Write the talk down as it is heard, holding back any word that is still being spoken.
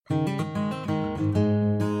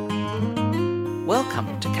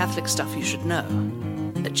Welcome to Catholic Stuff You Should Know,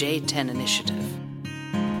 the J10 Initiative.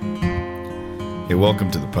 Hey,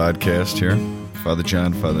 welcome to the podcast here. Father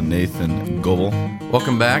John, Father Nathan Goebel.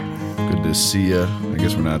 Welcome back. Good to see you. I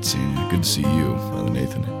guess we're not seeing you. Good to see you, Father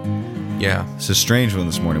Nathan. Yeah. It's a strange one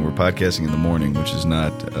this morning. We're podcasting in the morning, which is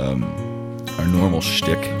not our normal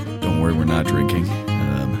shtick. Don't worry, we're not drinking.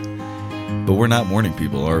 But we're not morning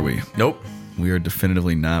people, are we? Nope. We are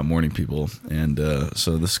definitively not morning people, and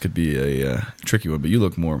so this could be a tricky one, but you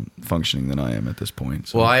look more functioning than I am at this point.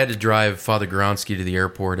 So. Well, I had to drive Father Goronsky to the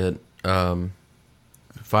airport at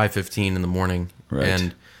 5:15 in the morning, Right.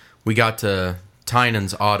 And we got to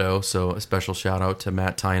Tynan's Auto, so a special shout-out to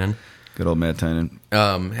Matt Tynan. Good old Matt Tynan.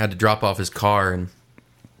 Had to drop off his car,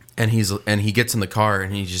 and he gets in the car,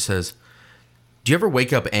 and he just says, "Do you ever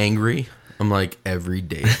wake up angry?" I'm like, every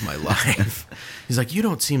day of my life. He's like, "You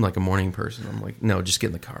don't seem like a morning person." I'm like, "No, just get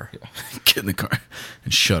in the car." Get in the car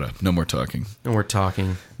and shut up. No more talking. And we're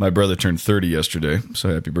talking. My brother turned 30 yesterday,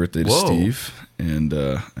 so happy birthday to Whoa. Steve. And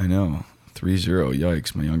I know, 3-0,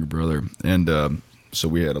 yikes, my younger brother. And so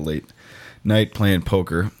we had a late night playing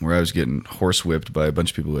poker where I was getting horsewhipped by a bunch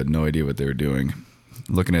of people who had no idea what they were doing,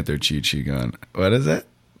 looking at their cheat sheet going, "What is it?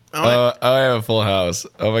 Oh, I have a full house.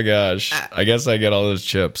 Oh my gosh. I guess I get all those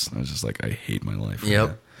chips." I was just like, I hate my life.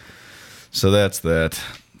 Yep. So that's that.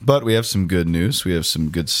 But we have some good news. We have some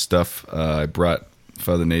good stuff. I brought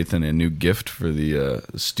Father Nathan a new gift for the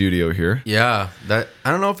studio here. Yeah, that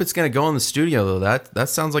I don't know if it's going to go in the studio though. That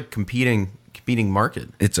sounds like competing market.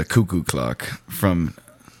 It's a cuckoo clock from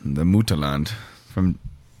the Mutterland,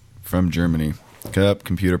 from Germany.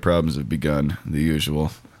 Computer problems have begun, the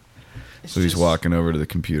usual. So he's walking over to the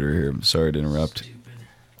computer here. I'm sorry to interrupt. Stupid.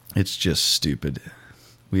 It's just stupid.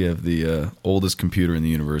 We have the oldest computer in the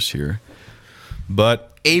universe here.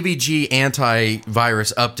 But AVG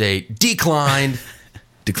antivirus update declined.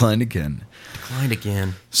 declined again. Declined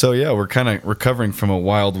again. So yeah, we're kind of recovering from a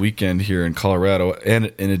wild weekend here in Colorado.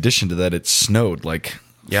 And in addition to that, it snowed like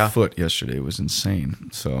a foot yesterday. It was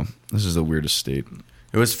insane. So this is the weirdest state.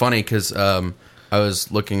 It was funny because I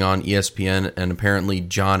was looking on ESPN, and apparently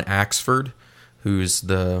John Axford, who's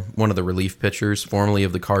one of the relief pitchers, formerly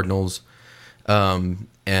of the Cardinals,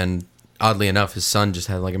 and oddly enough, his son just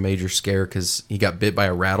had like a major scare because he got bit by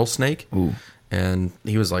a rattlesnake. Ooh. And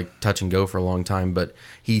he was like touch and go for a long time, but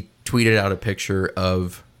he tweeted out a picture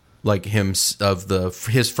of like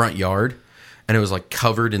his front yard, and it was like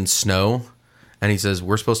covered in snow. And he says,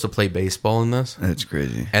 "We're supposed to play baseball in this." That's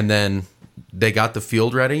crazy. And then they got the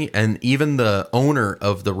field ready, and even the owner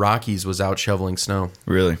of the Rockies was out shoveling snow.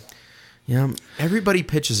 Really? Yeah, everybody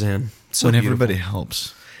pitches in. So when beautiful. everybody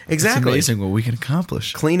helps. Exactly. It's amazing what we can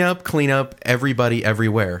accomplish. Clean up, everybody,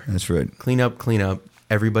 everywhere. That's right. Clean up,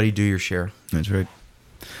 everybody do your share. That's right.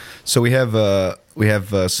 So we have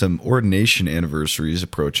some ordination anniversaries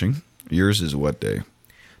approaching. Yours is what day?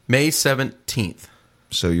 May 17th.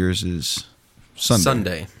 So yours is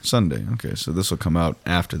Sunday. Sunday. Okay, so this will come out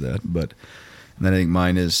after that. But then I think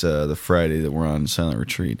mine is the Friday that we're on silent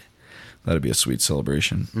retreat. That'll be a sweet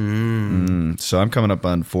celebration. So I'm coming up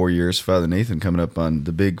on 4 years. Father Nathan coming up on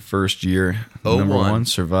the big first year. Number one,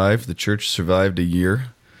 survived. The church survived a year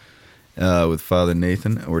with Father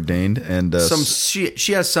Nathan ordained. And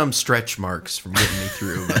she has some stretch marks from getting me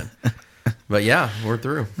through. But yeah, we're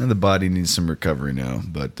through. And the body needs some recovery now.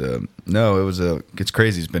 But no, it's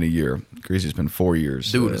crazy. It's been a year. Crazy. It's been 4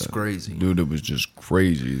 years. Dude, it's crazy. Dude, it was just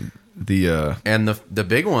crazy. And the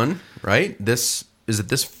big one, right? Is it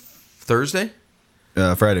this Thursday?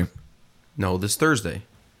 Friday. No, this Thursday.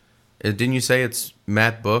 Didn't you say it's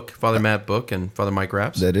Father Matt Book, and Father Mike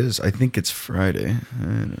Rapps? That is. I think it's Friday. I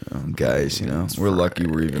don't know, guys, we're lucky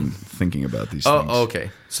we're even thinking about these things. Oh, okay.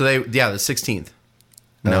 So the 16th.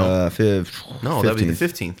 No, 15th. No, that'd be the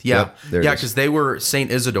 15th. Yeah, yep, because they were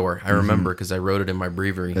Saint Isidore. I remember because I wrote it in my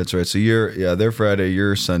breviary. That's right. So they're Friday,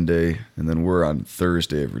 you're Sunday, and then we're on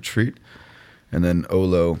Thursday of retreat, and then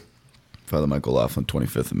Olo, Father Michael Laughlin,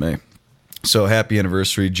 25th of May. So happy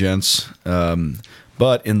anniversary, gents.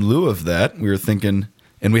 But in lieu of that, we were thinking,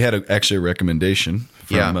 and we had actually a recommendation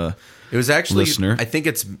from it was actually listener. I think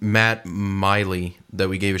it's Matt Miley that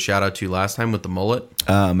we gave a shout out to last time with the mullet.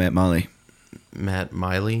 Matt Miley. Matt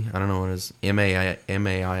Miley. I don't know what it is.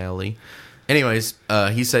 Maile. Anyways,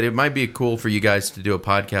 he said it might be cool for you guys to do a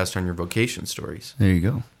podcast on your vocation stories. There you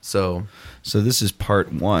go. So this is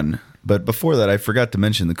part 1. But before that, I forgot to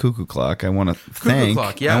mention the cuckoo clock. I want to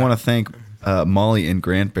thank Molly and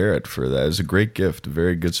Grant Barrett for that. It was a great gift, a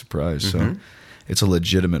very good surprise. So it's a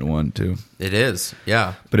legitimate one too. It is,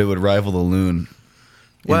 yeah. But it would rival the loon.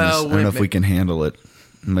 Well, I don't know if we can handle it.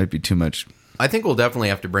 It might be too much. I think we'll definitely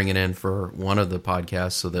have to bring it in for one of the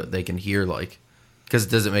podcasts so that they can hear like Because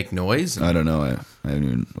does it make noise? I don't know. I haven't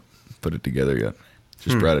even put it together yet.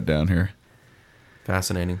 Just brought it down here.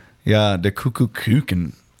 Fascinating. Yeah, the cuckoo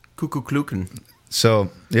kluken. Cuckoo kluken. So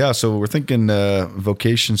we're thinking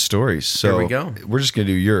vocation stories. So Here we go. We're just gonna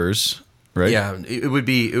do yours, right? Yeah, it would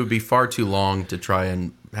be far too long to try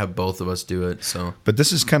and have both of us do it. So, but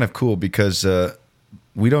this is kind of cool because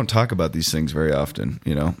we don't talk about these things very often.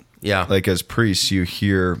 You know, yeah, like as priests, you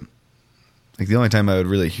hear. Like the only time I would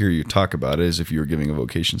really hear you talk about it is if you were giving a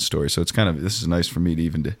vocation story. So it's this is nice for me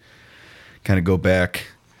to kind of go back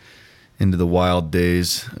into the wild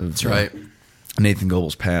days of that's right. Nathan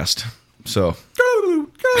Goebel's past. So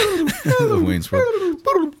the Wayne's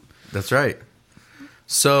World. That's right.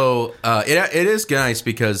 So it is nice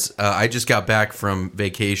because I just got back from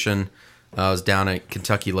vacation. I was down at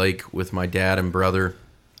Kentucky Lake with my dad and brother,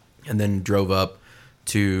 and then drove up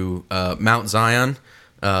to Mount Zion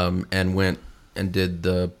and went and did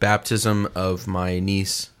the baptism of my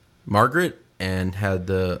niece Margaret, and had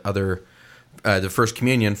the first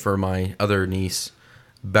communion for my other niece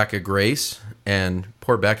Becca Grace. And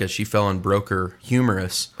poor Becca, she fell and broke her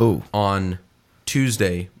humerus on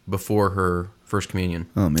Tuesday before her first communion.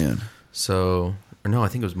 Oh man! So, or no, I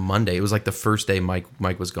think it was Monday. It was like the first day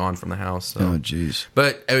Mike was gone from the house. So. Oh jeez!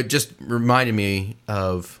 But it just reminded me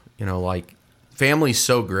of like family's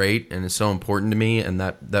so great and it's so important to me, and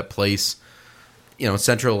that place.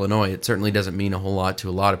 Central Illinois, it certainly doesn't mean a whole lot to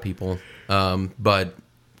a lot of people. But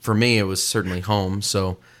for me, it was certainly home.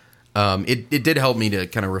 So it did help me to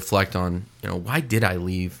kind of reflect on, why did I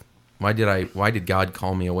leave? Why did God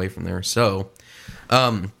call me away from there? So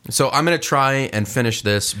I'm going to try and finish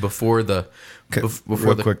this before the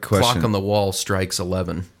clock on the wall strikes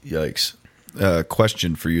 11. Yikes.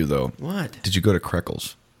 Question for you, though. What? Did you go to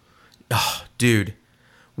Krekel's? Oh, dude.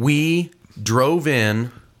 We drove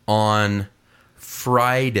in on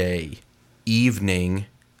Friday evening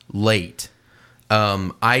late.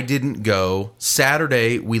 I didn't go.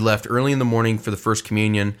 Saturday, we left early in the morning for the first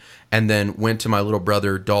communion, and then went to my little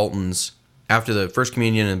brother Dalton's. After the first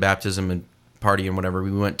communion and baptism and party and whatever,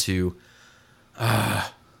 we went to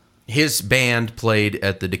his band played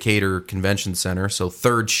at the Decatur Convention Center, so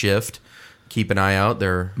Third Shift. Keep an eye out.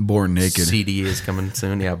 Their Born Naked CD is coming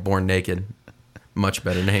soon. Yeah, Born Naked. Much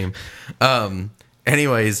better name.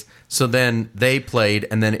 Anyways, so then they played,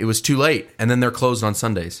 and then it was too late, and then they're closed on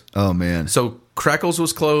Sundays. Oh man! So Krekel's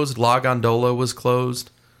was closed, La Gondola was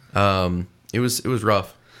closed. It was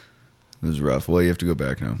rough. It was rough. Well, you have to go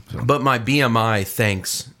back now. So. But my BMI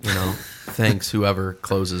thanks whoever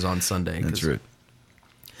closes on Sunday. That's right.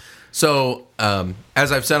 So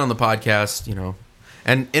as I've said on the podcast,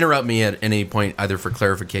 and interrupt me at any point either for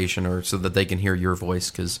clarification or so that they can hear your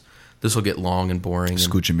voice, because this will get long and boring.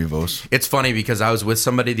 Escuche mi voz. It's funny because I was with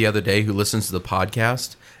somebody the other day who listens to the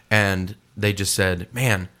podcast, and they just said,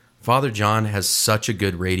 man, Father John has such a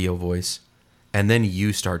good radio voice. And then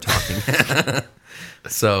you start talking.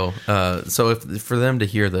 So if for them to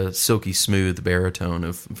hear the silky smooth baritone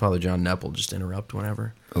of Father John Nepple, just interrupt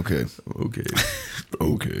whenever. Okay.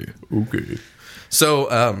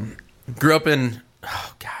 So grew up in,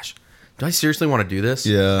 oh gosh. Do I seriously want to do this?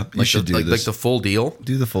 Yeah, you should do this. Like the full deal?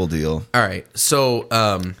 Do the full deal. All right. So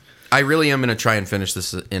I really am going to try and finish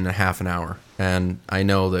this in a half an hour. And I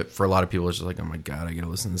know that for a lot of people, it's just like, oh my God, I got to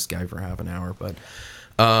listen to this guy for half an hour. But,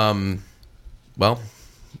 well,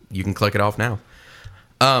 you can click it off now.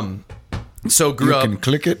 So grew up. You can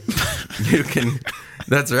click it? You can.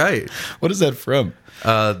 That's right. What is that from?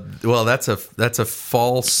 Well, that's a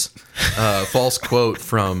false quote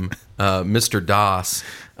from Mr. Doss,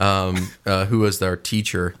 who was our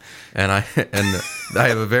teacher, and I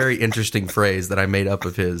have a very interesting phrase that I made up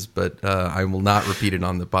of his, but I will not repeat it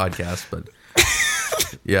on the podcast. But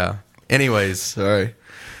yeah. Anyways, sorry.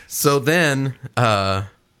 So then,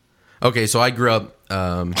 okay. So I grew up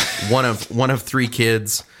one of three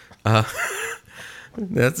kids.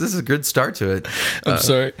 This is a good start to it. I'm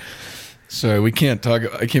sorry. Sorry, we can't talk.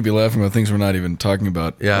 I can't be laughing about things we're not even talking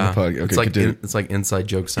about. Yeah, on the podcast. Okay, it's like Inside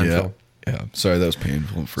Joke Central. Yeah. Sorry, that was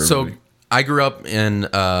painful for everybody. So I grew up in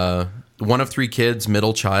one of three kids,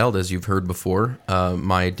 middle child, as you've heard before.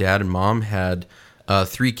 My dad and mom had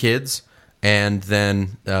three kids, and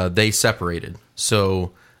then they separated.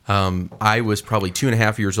 So I was probably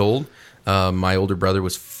 2.5 years old. My older brother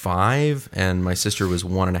was 5, and my sister was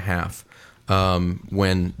 1.5.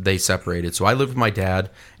 When they separated. So I lived with my dad,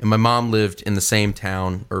 and my mom lived in the same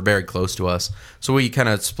town or very close to us. So we kind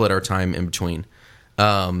of split our time in between.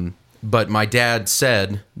 But my dad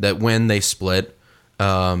said that when they split,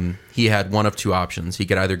 he had one of two options. He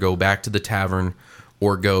could either go back to the tavern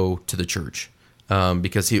or go to the church.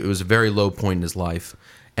 because it was a very low point in his life.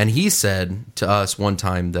 And he said to us one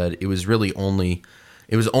time that it was really only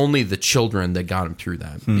the children that got him through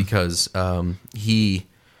that, because he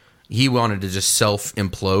wanted to just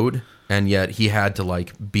self-implode, and yet he had to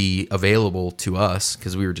like be available to us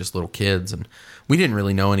because we were just little kids and we didn't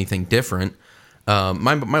really know anything different.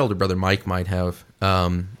 My older brother Mike might have,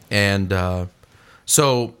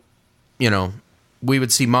 so we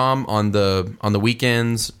would see Mom on the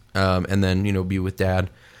weekends, and then be with Dad.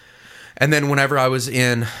 And then whenever I was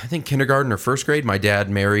in, I think, kindergarten or first grade, my dad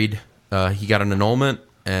married. He got an annulment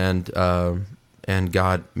and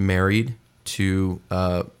got married to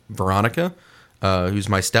Veronica, who's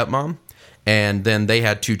my stepmom. And then they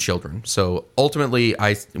had 2 children. So ultimately,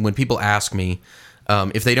 when people ask me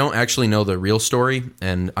if they don't actually know the real story,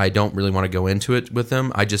 and I don't really want to go into it with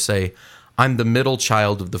them, I just say I'm the middle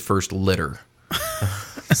child of the first litter.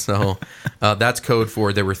 So that's code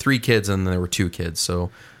for there were 3 kids and then there were 2 kids.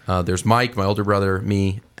 So. There's Mike, my older brother,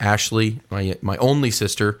 me, Ashley, my only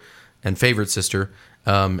sister and favorite sister,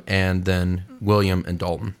 and then William and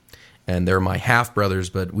Dalton. And they're my half brothers,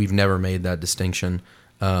 but we've never made that distinction.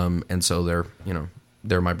 And so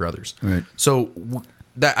they're my brothers. Right. So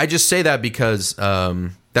I just say that because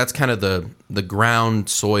that's kind of the ground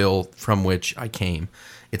soil from which I came.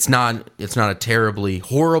 It's not a terribly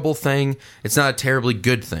horrible thing. It's not a terribly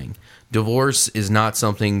good thing. Divorce is not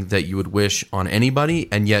something that you would wish on anybody,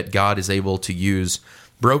 and yet God is able to use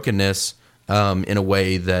brokenness in a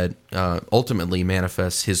way that ultimately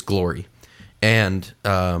manifests His glory. And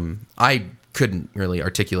I couldn't really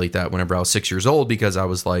articulate that whenever I was 6 years old, because I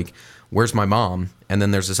was like, where's my mom? And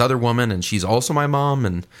then there's this other woman, and she's also my mom,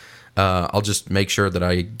 and I'll just make sure that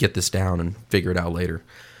I get this down and figure it out later.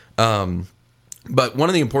 But one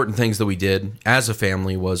of the important things that we did as a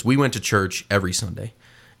family was we went to church every Sunday.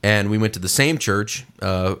 And we went to the same church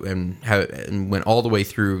and went all the way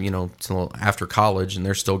through, till after college, and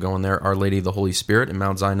they're still going there, Our Lady of the Holy Spirit in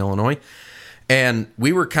Mount Zion, Illinois. And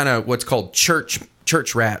we were kind of what's called church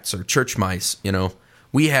rats or church mice.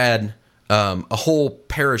 We had a whole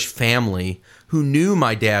parish family who knew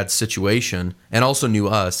my dad's situation and also knew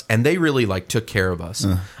us, and they really took care of us.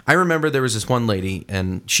 I remember there was this one lady,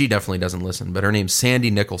 and she definitely doesn't listen, but her name's Sandy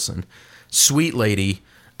Nicholson. Sweet lady.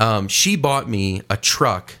 She bought me a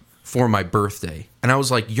truck for my birthday. And I was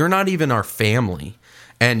like, you're not even our family.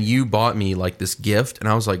 And you bought me this gift. And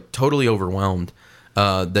I was totally overwhelmed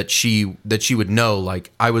that she would know I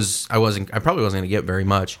probably wasn't going to get very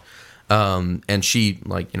much. And she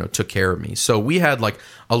took care of me. So we had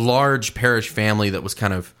a large parish family that was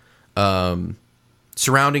kind of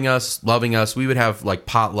surrounding us, loving us. We would have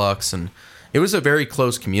potlucks, and it was a very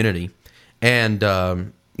close community. And my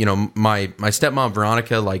stepmom,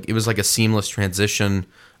 Veronica, it was a seamless transition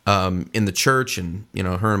in the church, and,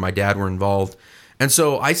 her and my dad were involved. And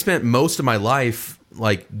so I spent most of my life,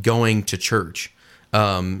 going to church. We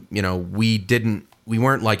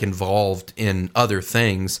weren't involved in other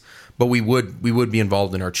things, but we would be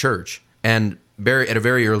involved in our church. And at a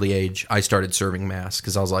very early age, I started serving Mass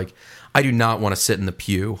because I was like, I do not want to sit in the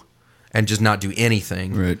pew and just not do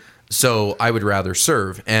anything. Right. So I would rather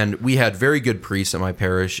serve. And we had very good priests at my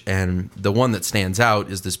parish, and the one that stands out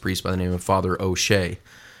is this priest by the name of Father O'Shea.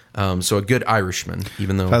 So a good Irishman,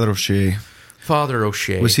 even though... Father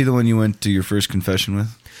O'Shea. Was he the one you went to your first confession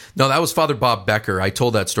with? No, that was Father Bob Becker. I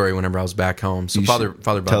told that story whenever I was back home. So Father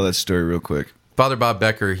Bob... Tell that story real quick. Father Bob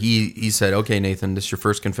Becker, he said, okay, Nathan, this is your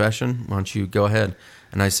first confession. Why don't you go ahead?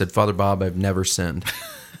 And I said, Father Bob, I've never sinned.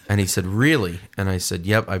 And he said, really? And I said,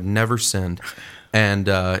 yep, I've never sinned. And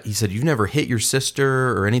he said, you've never hit your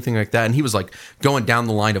sister or anything like that? And he was going down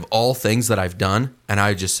the line of all things that I've done. And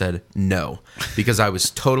I just said no, because I was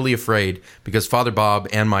totally afraid, because Father Bob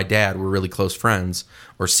and my dad were really close friends,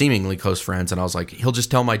 or seemingly close friends. And I was like, he'll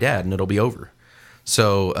just tell my dad and it'll be over.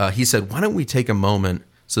 So he said, why don't we take a moment?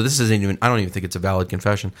 So this isn't even, I don't even think it's a valid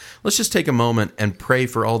confession. Let's just take a moment and pray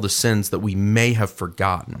for all the sins that we may have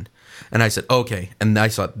forgotten. And I said, okay. And I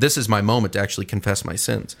thought, this is my moment to actually confess my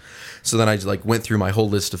sins. So then I went through my whole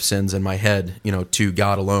list of sins in my head, to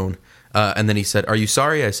God alone. And then he said, are you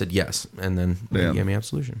sorry? I said, yes. And then he gave me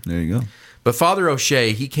absolution. There you go. But Father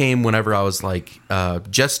O'Shea, he came whenever I was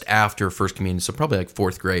just after First Communion, so probably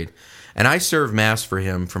 4th grade. And I served Mass for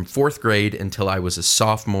him from 4th grade until I was a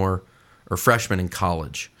sophomore or freshman in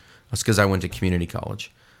college. That's because I went to community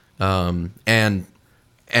college. And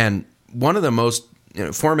one of the most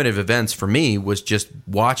formative events for me was just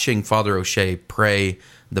watching Father O'Shea pray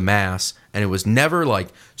the Mass, and it was never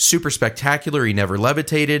super spectacular. He never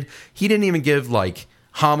levitated. He didn't even give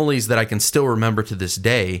homilies that I can still remember to this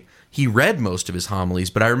day. He read most of his homilies,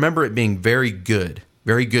 but I remember it being very good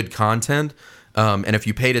content, And if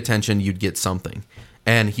you paid attention, you'd get something.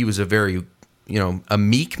 And he was a very, a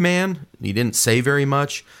meek man. He didn't say very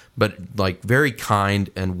much, but like very kind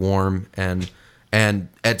and warm. And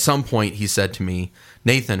at some point he said to me,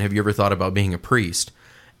 Nathan, have you ever thought about being a priest?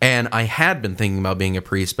 And I had been thinking about being a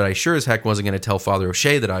priest, but I sure as heck wasn't going to tell Father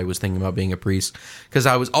O'Shea that I was thinking about being a priest, because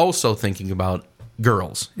I was also thinking about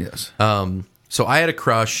girls. Yes. So I had a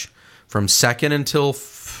crush from second until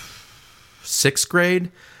sixth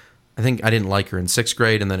grade. I think I didn't like her in sixth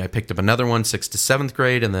grade, and then I picked up another one, 6th to 7th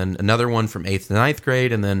grade, and then another one from 8th to 9th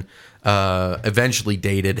grade, and then eventually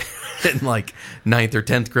dated in like 9th or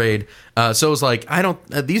 10th grade. So it was like,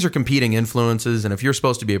 these are competing influences, and if you're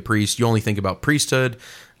supposed to be a priest, you only think about priesthood.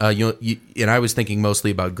 And I was thinking mostly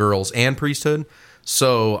about girls and priesthood.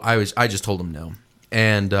 So I just told him no.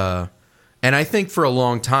 And I think for a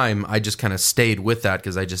long time, I just kind of stayed with that,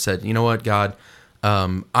 because I just said, you know what, God,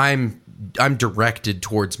 I'm directed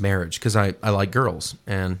towards marriage because I like girls,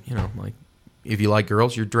 and like if you like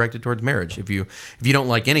girls, you're directed towards marriage. If you don't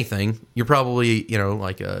like anything, you're probably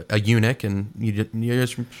like a eunuch, and you're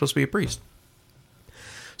supposed to be a priest.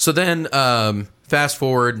 So then fast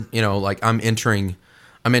forward, like I'm entering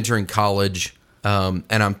college, and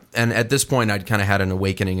at this point I'd kind of had an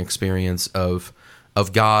awakening experience of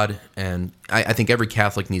God, and I think every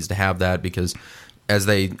Catholic needs to have that, because as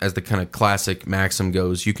the kind of classic maxim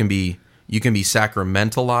goes, you can be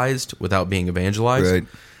sacramentalized without being evangelized. Right.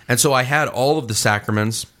 And so I had all of the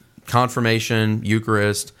sacraments, confirmation,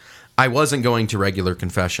 Eucharist. I wasn't going to regular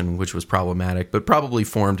confession, which was problematic, but probably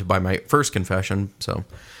formed by my first confession. So,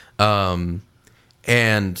 but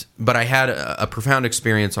I had a profound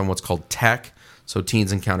experience on what's called TEC, so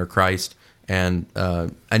Teens Encounter Christ, and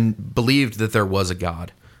believed that there was a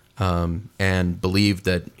God, and believed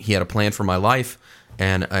that He had a plan for my life,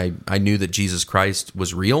 and I knew that Jesus Christ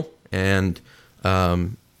was real, and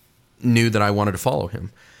knew that I wanted to follow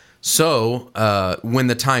Him. So when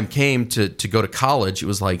the time came to go to college, it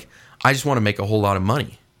was like, I just want to make a whole lot of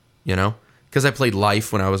money, because I played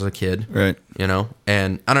Life when I was a kid, right?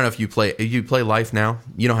 And I don't know if you play Life now.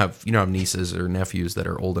 You don't have nieces or nephews that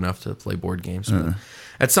are old enough to play board games. But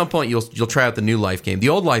at some point, you'll try out the new Life game. The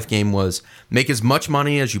old Life game was make as much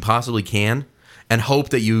money as you possibly can and hope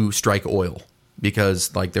that you strike oil,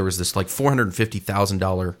 because like there was this like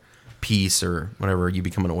 $450,000 piece or whatever, you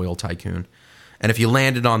become an oil tycoon, and if you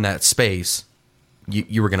landed on that space,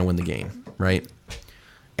 you were going to win the game, right?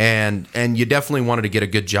 And you definitely wanted to get a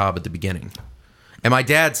good job at the beginning. And my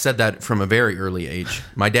dad said that from a very early age.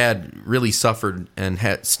 My dad really suffered and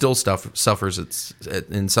still suffers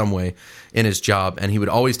in some way in his job, and he would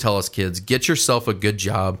always tell us kids, get yourself a good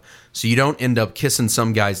job so you don't end up kissing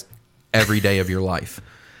some guys every day of your life.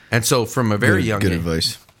 And so from a very young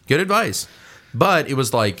age, good advice. But it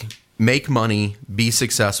was like, make money, be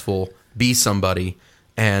successful, be somebody,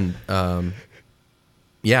 and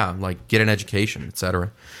like get an education,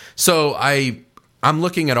 etc. So I'm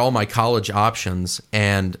looking at all my college options,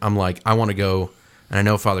 and I'm like, I want to go. And I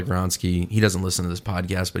know Father Gronsky, he doesn't listen to this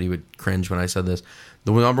podcast, but he would cringe when I said this.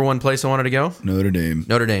 The number one place I wanted to go? Notre Dame.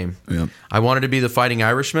 Yep. I wanted to be the Fighting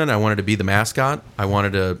Irishman. I wanted to be the mascot. I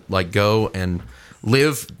wanted to like go and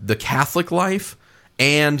live the Catholic life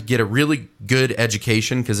and get a really good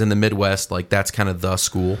education, because in the Midwest, like that's kind of the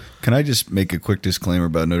school. Can I just make a quick disclaimer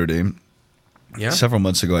about Notre Dame? Yeah. Several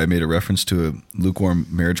months ago, I made a reference to a lukewarm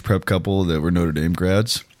marriage prep couple that were Notre Dame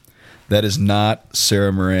grads. That is not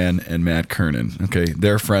Sarah Moran and Matt Kernan. Okay,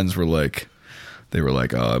 their friends were like,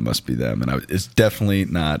 oh, it must be them, and it's definitely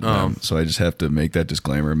not them. So I just have to make that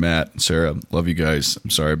disclaimer. Matt, Sarah, love you guys. I'm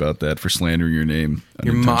sorry about that for slandering your name.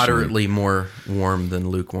 You're moderately more warm than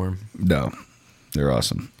lukewarm. No, they're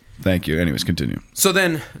awesome. Thank you. Anyways, continue. So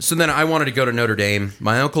then I wanted to go to Notre Dame.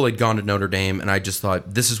 My uncle had gone to Notre Dame, and I just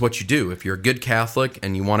thought, this is what you do. If you're a good Catholic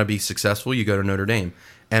and you want to be successful, you go to Notre Dame.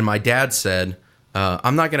 And my dad said,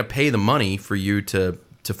 I'm not going to pay the money for you to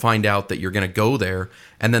find out that you're going to go there,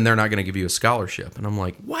 and then they're not going to give you a scholarship. And I'm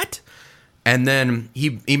like, what? And then he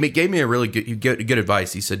gave me a really good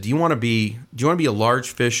advice. He said, do you want to be a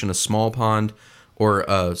large fish in a small pond, or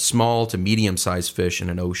a small to medium-sized fish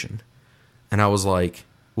in an ocean? And I was like,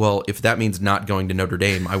 well, if that means not going to Notre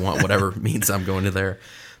Dame, I want whatever means I'm going to there.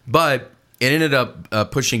 But it ended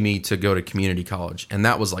up pushing me to go to community college, and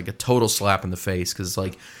that was like a total slap in the face, because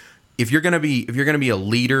like if you're gonna be a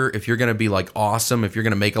leader, if you're gonna be like awesome, if you're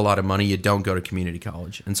gonna make a lot of money, you don't go to community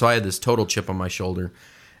college. And so I had this total chip on my shoulder,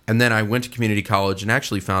 and then I went to community college and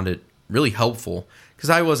actually found it really helpful, because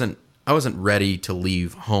I wasn't ready to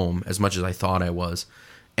leave home as much as I thought I was,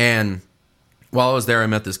 and while I was there, I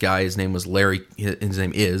met this guy. His name was Larry. His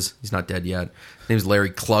name is. He's not dead yet. His name is Larry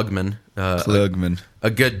Klugman. A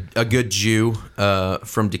good Jew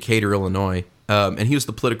from Decatur, Illinois, and he was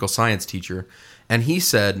the political science teacher. And he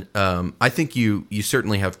said, "I think you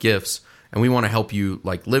certainly have gifts, and we want to help you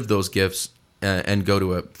like live those gifts and go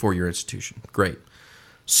to a 4-year institution." Great.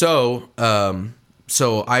 So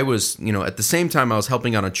I was, at the same time I was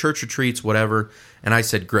helping out on church retreats, whatever. And I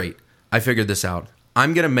said, "Great, I figured this out.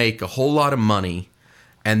 I'm going to make a whole lot of money,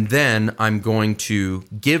 and then I'm going to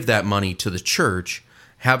give that money to the church,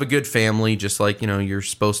 have a good family, just like, you're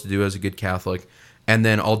supposed to do as a good Catholic, and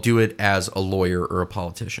then I'll do it as a lawyer or a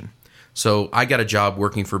politician." So I got a job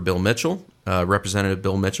working for Bill Mitchell, Representative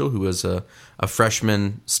Bill Mitchell, who was a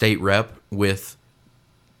freshman state rep with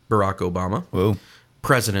Barack Obama. Whoa.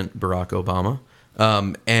 President Barack Obama,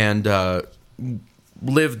 and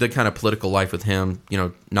lived the kind of political life with him,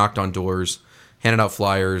 knocked on doors, handed out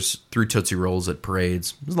flyers, threw Tootsie Rolls at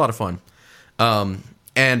parades. It was a lot of fun.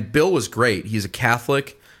 And Bill was great. He's a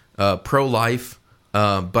Catholic, pro-life,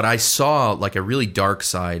 but I saw like a really dark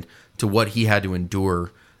side to what he had to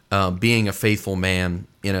endure being a faithful man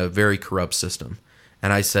in a very corrupt system.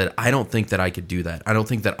 And I said, I don't think that I could do that. I don't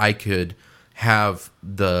think that I could have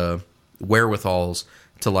the wherewithals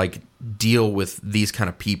to like deal with these kind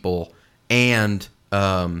of people and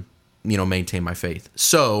maintain my faith.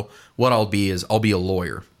 So what I'll be a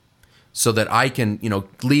lawyer, so that I can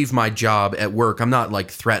leave my job at work. I'm not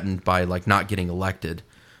like threatened by like not getting elected,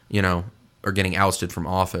 or getting ousted from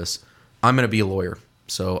office. I'm going to be a lawyer.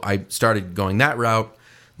 So I started going that route.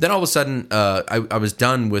 Then all of a sudden, I was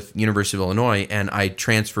done with University of Illinois, and I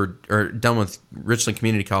done with Richland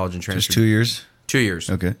Community College and transferred. Just 2 years? 2 years.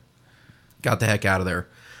 Okay. Got the heck out of there.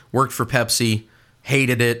 Worked for Pepsi.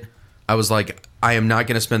 Hated it. I was like, I am not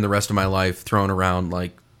going to spend the rest of my life throwing around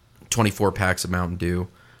like 24 packs of Mountain Dew.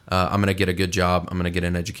 I'm going to get a good job. I'm going to get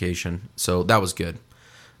an education. So that was good.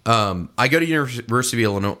 I go to University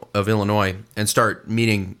of Illinois and start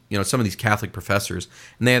meeting, some of these Catholic professors,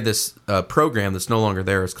 and they have this program that's no longer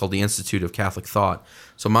there. It's called the Institute of Catholic Thought.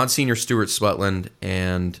 So Monsignor Stuart Swetland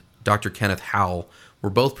and Dr. Kenneth Howell were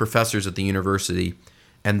both professors at the university,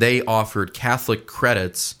 and they offered Catholic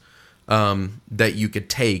credits that you could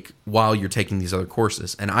take while you're taking these other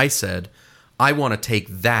courses. And I said, I want to take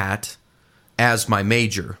that as my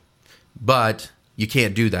major, but you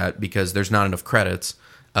can't do that because there's not enough credits.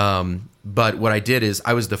 But what I did is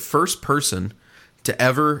I was the first person to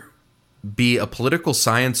ever be a political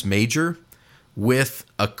science major with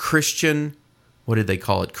a Christian, what did they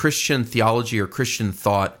call it? Christian theology or Christian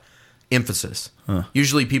thought emphasis. Huh.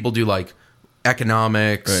 Usually people do like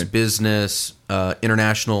economics, right, business,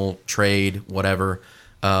 international trade, whatever.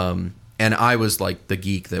 And I was like the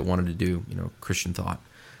geek that wanted to do, Christian thought.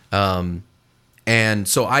 And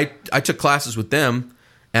so I took classes with them.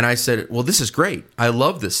 And I said, well, this is great. I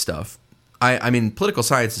love this stuff. I mean, political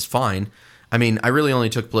science is fine. I mean, I really only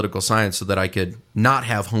took political science so that I could not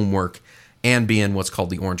have homework and be in what's called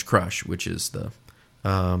the Orange Crush, which is the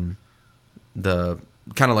kind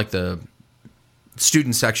of like the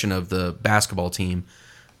student section of the basketball team.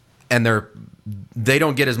 And they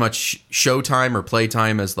don't get as much show time or play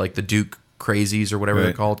time as like the Duke Crazies or whatever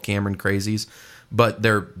they're called, Cameron Crazies. But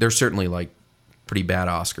they're certainly like pretty bad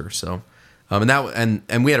Oscar, so...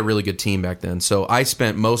 And we had a really good team back then. So I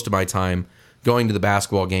spent most of my time going to the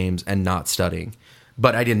basketball games and not studying.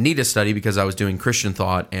 But I didn't need to study because I was doing Christian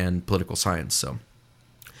thought and political science. So,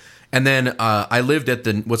 and then I lived at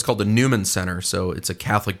what's called the Newman Center. So it's a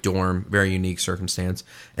Catholic dorm, very unique circumstance,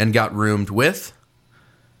 and got roomed with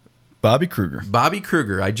Bobby Kruger. Bobby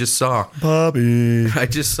Kruger. I just saw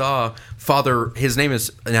Father. His name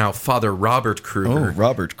is now Father Robert Kruger. Oh,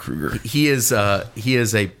 Robert Kruger. He is a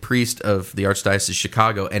priest of the Archdiocese of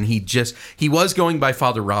Chicago, and he was going by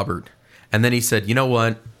Father Robert, and then he said, you know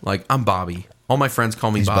what? Like, I'm Bobby. All my friends call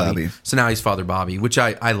me Bobby. So now he's Father Bobby, which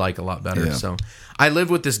I like a lot better. Yeah. So I lived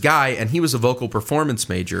with this guy, and he was a vocal performance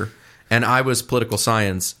major, and I was political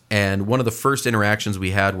science. And one of the first interactions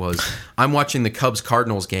we had was I'm watching the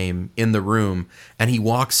Cubs-Cardinals game in the room, and he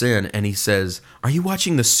walks in and he says, "Are you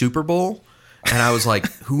watching the Super Bowl?" And I was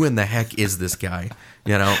like, who in the heck is this guy?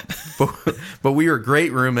 But we were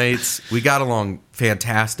great roommates. We got along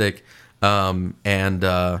fantastic. And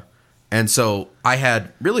so I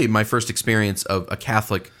had really my first experience of a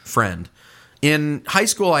Catholic friend. In high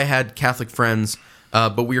school, I had Catholic friends,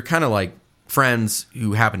 but we were kind of like friends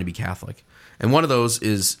who happened to be Catholic. And one of those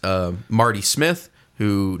is Marty Smith,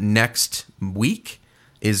 who next week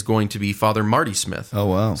is going to be Father Marty Smith. Oh,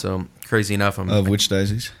 wow. So crazy enough. Of which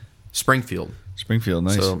diocese? Springfield. Springfield,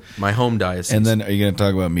 nice. So my home diocese. And then are you going to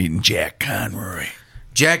talk about meeting Jack Conroy?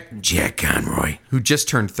 Jack Conroy, who just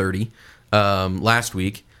turned 30 last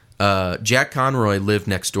week. Jack Conroy lived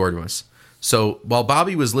next door to us. So while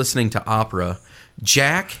Bobby was listening to opera,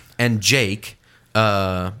 Jack and Jake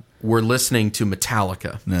were listening to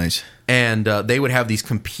Metallica. Nice. And they would have these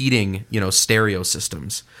competing, stereo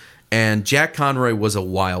systems. And Jack Conroy was a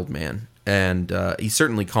wild man. And he's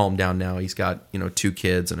certainly calmed down now. He's got, 2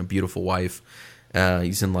 kids and a beautiful wife.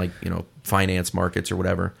 He's in finance markets or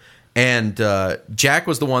whatever. And Jack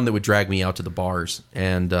was the one that would drag me out to the bars.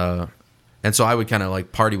 And so I would kind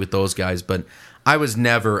of party with those guys. But I was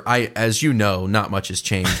never, as you know, not much has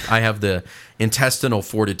changed. I have the intestinal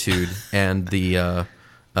fortitude and the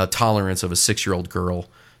tolerance of a 6-year-old girl.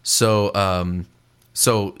 So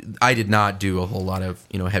I did not do a whole lot of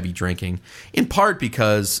heavy drinking, in part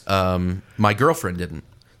because my girlfriend didn't.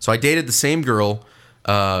 So I dated the same girl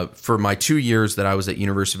for my 2 years that I was at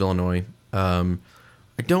University of Illinois.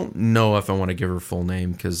 I don't know if I want to give her full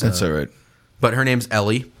name because that's all right. But her name's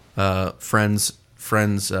Ellie. Friends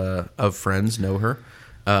of friends know her.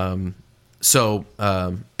 And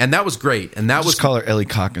that was great. And that Just call her Ellie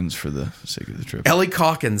Calkins for the sake of the trip. Ellie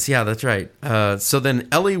Calkins, yeah, that's right. So then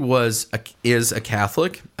Ellie is a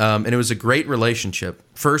Catholic, and it was a great relationship.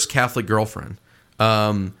 First Catholic girlfriend.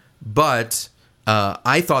 But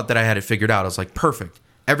I thought that I had it figured out. I was like, perfect.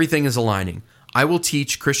 Everything is aligning. I will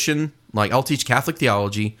teach I'll teach Catholic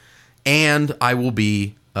theology, and I will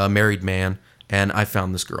be a married man, and I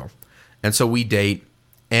found this girl. And so we date,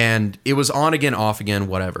 and it was on again, off again,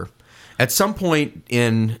 whatever. At some point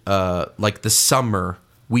in the summer,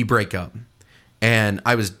 we break up, and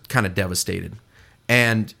I was kind of devastated.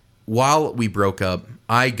 And while we broke up,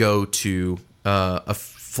 I go to a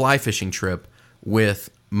fly fishing trip with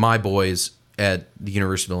my boys at the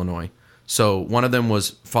University of Illinois. So one of them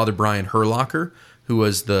was Father Brian Herlocker, who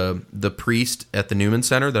was the priest at the Newman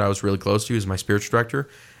Center that I was really close to. He was my spiritual director,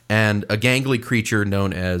 and a gangly creature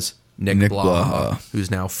known as Nick Blaha, who's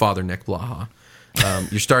now Father Nick Blaha.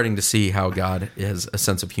 You're starting to see how God has a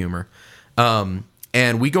sense of humor.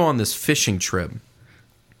 And we go on this fishing trip.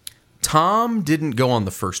 Tom didn't go on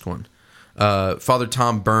the first one. Father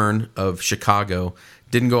Tom Byrne of Chicago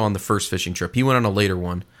didn't go on the first fishing trip. He went on a later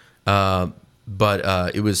one.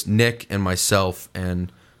 But it was Nick and myself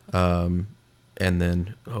and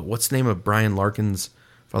then what's the name of Brian Larkin's,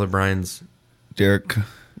 Father Brian's? Derek.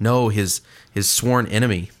 No, his sworn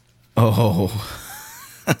enemy. Oh.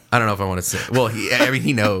 I don't know if I want to say. Well,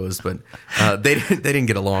 he knows, but they didn't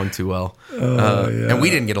get along too well, and we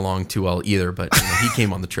didn't get along too well either. But he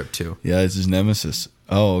came on the trip too. Yeah, it's his nemesis.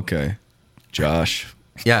 Oh, okay, Josh.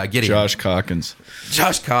 Yeah, Gideon. Josh Calkins.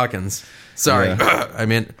 Josh Calkins. Sorry, yeah. I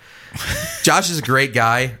mean, Josh is a great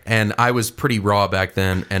guy, and I was pretty raw back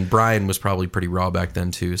then, and Brian was probably pretty raw back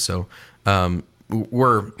then too. So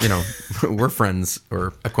we're friends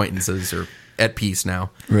or acquaintances or at peace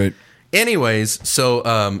now. Right. Anyways,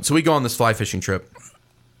 so we go on this fly fishing trip,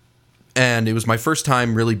 and it was my first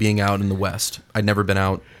time really being out in the West. I'd never been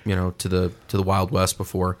out, to the Wild West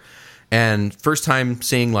before, and first time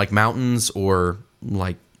seeing mountains or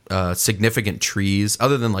significant trees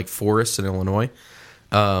other than forests in Illinois.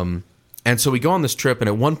 And so we go on this trip, and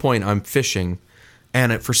at one point I'm fishing,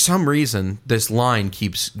 and for some reason this line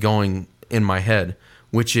keeps going in my head,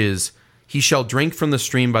 which is, "He shall drink from the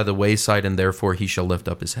stream by the wayside, and therefore he shall lift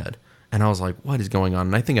up his head." And I was like, what is going on?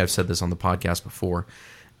 And I think I've said this on the podcast before.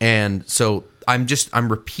 And so I'm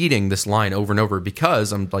repeating this line over and over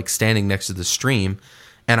because I'm standing next to the stream,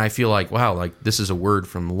 and I feel like, wow, this is a word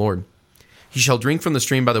from the Lord. He shall drink from the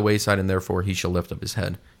stream by the wayside, and therefore he shall lift up his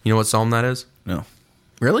head. You know what psalm that is? No.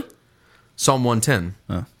 Really? Psalm 110.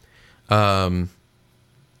 Oh.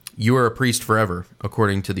 You are a priest forever,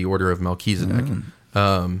 according to the order of Melchizedek.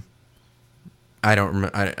 I don't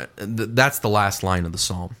remember. That's the last line of the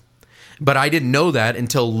psalm. But I didn't know that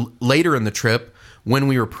until later in the trip when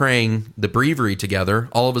we were praying the breviary together.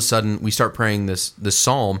 All of a sudden, we start praying this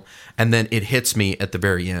psalm, and then it hits me at the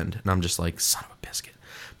very end. And I'm just like, son of a biscuit.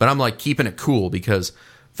 But I'm keeping it cool because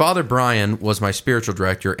Father Brian was my spiritual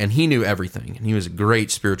director, and he knew everything. And he was a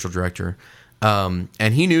great spiritual director. And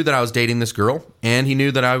he knew that I was dating this girl, and he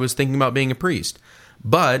knew that I was thinking about being a priest.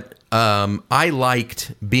 But I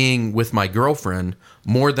liked being with my girlfriend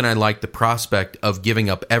more than I liked the prospect of giving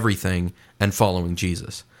up everything and following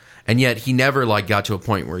Jesus. And yet he never got to a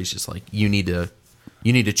point where he's just you need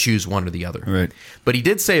to choose one or the other. Right. But he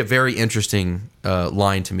did say a very interesting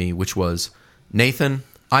line to me, which was, "Nathan,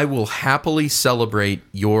 I will happily celebrate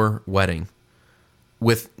your wedding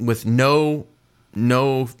with no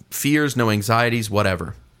fears, no anxieties,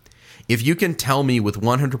 whatever. If you can tell me with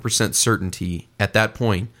 100% certainty at that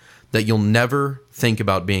point that you'll never think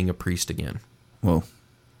about being a priest again." Well,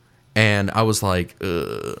 And I was like,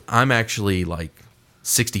 I'm actually like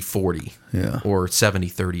 60-40 or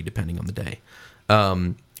 70-30, depending on the day.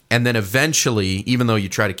 And then eventually, even though you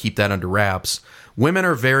try to keep that under wraps, women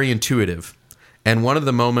are very intuitive. And one of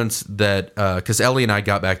the moments that, because Ellie and I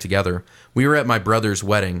got back together, we were at my brother's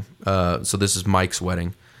wedding. So this is Mike's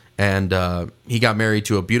wedding. And he got married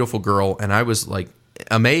to a beautiful girl. And I was like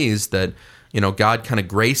amazed that, God kind of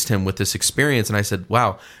graced him with this experience. And I said,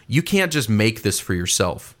 wow, you can't just make this for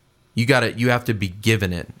yourself. You have to be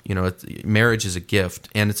given it. Marriage is a gift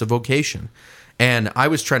and it's a vocation. And I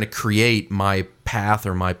was trying to create my path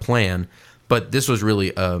or my plan, but this was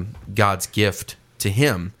really God's gift to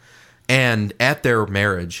him. And at their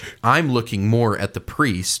marriage, I'm looking more at the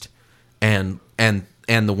priest and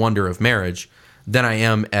the wonder of marriage than I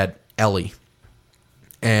am at Ellie.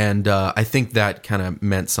 And I think that kind of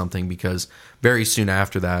meant something, because very soon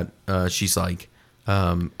after that, she's like,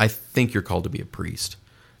 I think you're called to be a priest.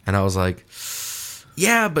 And I was like,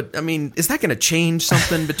 yeah, but I mean, is that going to change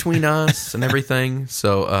something between us and everything?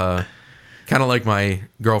 So kind of like my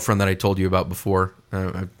girlfriend that I told you about before,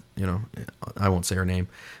 I won't say her name,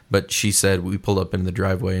 but she said, we pulled up in the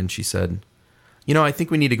driveway and she said, I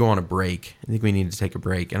think we need to go on a break. I think we need to take a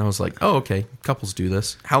break. And I was like, oh, okay, couples do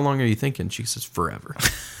this. How long are you thinking? She says, forever.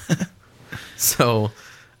 So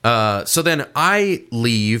then I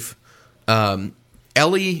leave.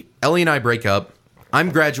 Ellie and I break up. I'm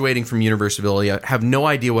graduating from University of Illinois. I have no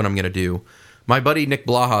idea what I'm going to do. My buddy Nick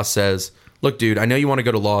Blaha says, look, dude, I know you want to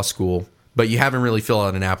go to law school, but you haven't really filled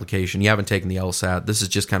out an application. You haven't taken the LSAT. This is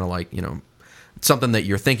just kind of like, something that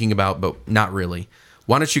you're thinking about, but not really.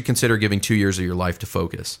 Why don't you consider giving 2 years of your life to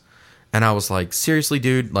focus? And I was like, seriously,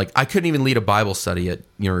 dude? Like, I couldn't even lead a Bible study at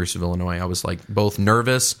University of Illinois. I was like both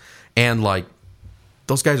nervous and like,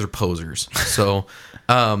 those guys are posers. So,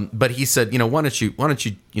 but he said, why don't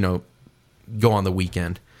you, go on the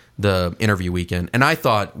weekend, the interview weekend. And I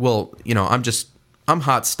thought, well, I'm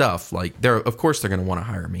hot stuff. Like, of course they're going to want to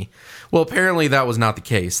hire me. Well, apparently that was not the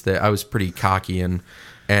case. That I was pretty cocky and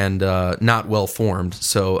not well formed.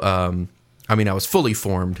 So, I was fully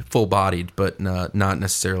formed, full bodied, but not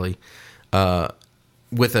necessarily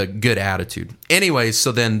with a good attitude. Anyways,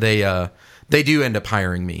 so then they do end up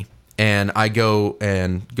hiring me, and I go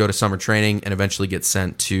to summer training and eventually get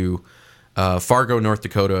sent to Fargo, North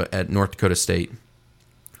Dakota, at North Dakota State,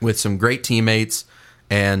 with some great teammates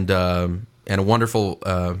and a wonderful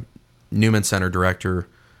Newman Center director,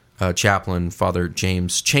 chaplain, Father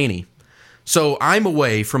James Cheney. So I'm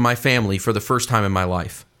away from my family for the first time in my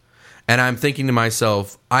life, and I'm thinking to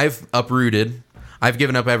myself, I've uprooted, I've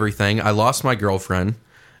given up everything, I lost my girlfriend.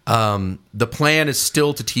 The plan is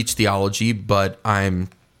still to teach theology, but I'm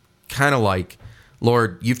kind of like,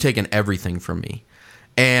 Lord, you've taken everything from me.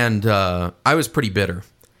 And I was pretty bitter,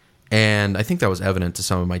 and I think that was evident to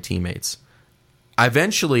some of my teammates.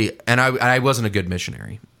 Eventually, and I wasn't a good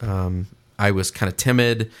missionary. I was kind of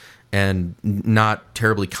timid and not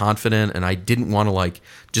terribly confident, and I didn't want to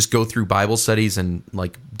just go through Bible studies and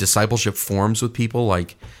discipleship forums with people.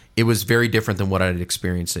 It was very different than what I had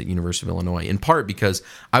experienced at University of Illinois, in part because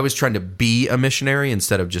I was trying to be a missionary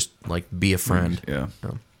instead of just be a friend. Yeah.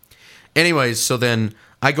 Anyways, so then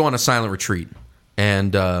I go on a silent retreat.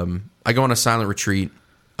 And I go on a silent retreat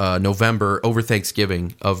November over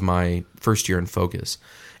Thanksgiving of my first year in Focus.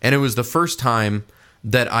 And it was the first time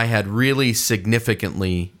that I had really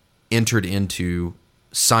significantly entered into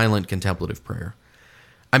silent contemplative prayer.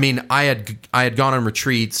 I had gone on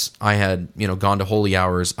retreats. I had gone to holy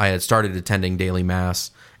hours. I had started attending daily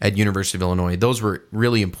mass at University of Illinois. Those were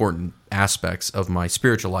really important aspects of my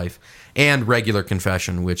spiritual life, and regular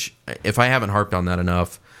confession, which, if I haven't harped on that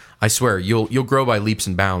enough, I swear, you'll grow by leaps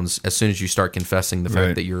and bounds as soon as you start confessing the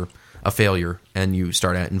fact that you're a failure and you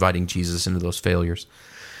start inviting Jesus into those failures.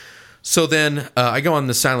 So then I go on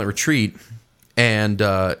the silent retreat, and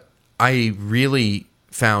I really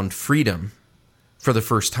found freedom for the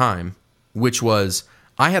first time, which was,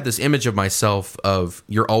 I had this image of myself of,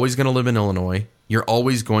 you're always going to live in Illinois. You're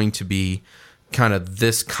always going to be kind of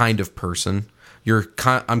this kind of person.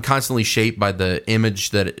 I'm constantly shaped by the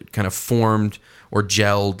image that it kind of formed or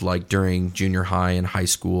gelled during junior high and high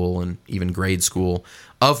school and even grade school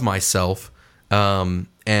of myself. And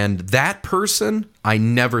that person I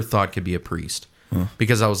never thought could be a priest,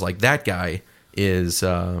 because I was like, that guy is,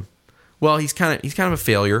 he's kind of a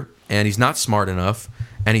failure, and he's not smart enough,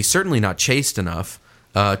 and he's certainly not chaste enough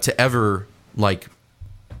to ever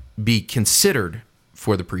be considered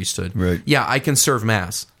for the priesthood. Right. Yeah, I can serve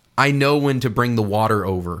mass. I know when to bring the water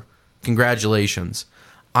over. Congratulations.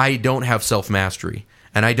 I don't have self-mastery.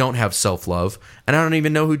 and I don't have self-love, and I don't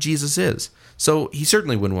even know who Jesus is. So he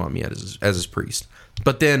certainly wouldn't want me as his priest.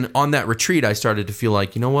 But then on that retreat, I started to feel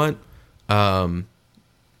like, you know what?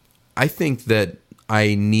 I think that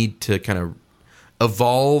I need to kind of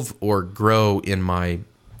evolve or grow in my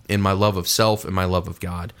love of self and my love of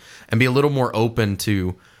God, and be a little more open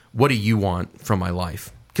to, what do you want from my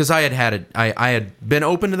life? Because I had been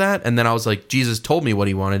open to that, and then I was like, Jesus told me what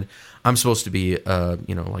he wanted. I'm supposed to be,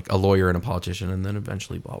 like a lawyer and a politician, and then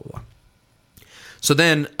eventually blah, blah, blah. So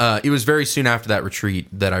then it was very soon after that retreat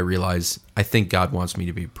that I realized I think God wants me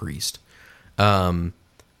to be a priest. And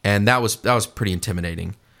that was pretty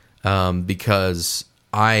intimidating because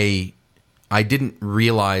I didn't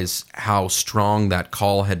realize how strong that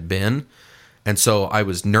call had been. And so I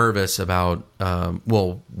was nervous about,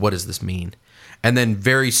 what does this mean? And then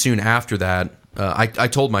very soon after that, I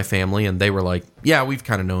told my family, and they were like, yeah, we've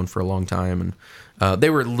kind of known for a long time. And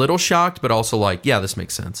they were a little shocked, but also like, yeah, this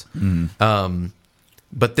makes sense. Mm.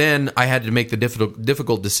 But then I had to make the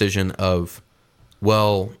difficult decision of,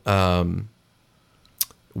 where am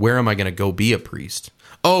I going to go be a priest?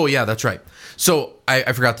 Oh, yeah, that's right. So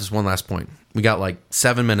I forgot this one last point. We got like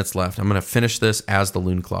 7 minutes left. I'm going to finish this as the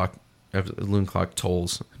loon clock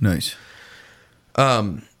tolls. Nice.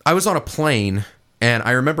 I was on a plane, and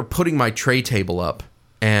I remember putting my tray table up,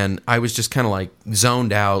 and I was just kind of like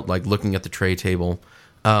zoned out, like looking at the tray table.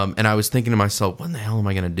 And I was thinking to myself, what in the hell am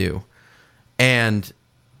I going to do? And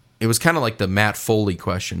it was kind of like the Matt Foley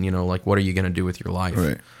question, like, what are you going to do with your life?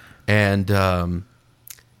 Right. And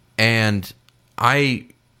I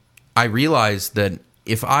realized that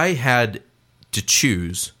if I had to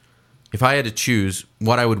choose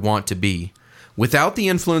what I would want to be, without the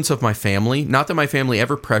influence of my family, not that my family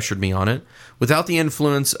ever pressured me on it, without the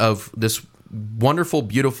influence of this wonderful,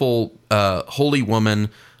 beautiful, holy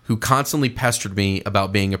woman who constantly pestered me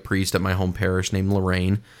about being a priest at my home parish named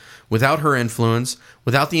Lorraine, without her influence,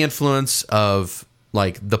 without the influence of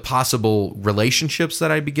like the possible relationships that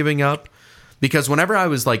I'd be giving up. Because whenever I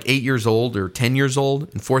was like 8 years old or 10 years old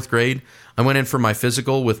in fourth grade, I went in for my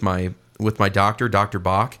physical with my doctor, Dr.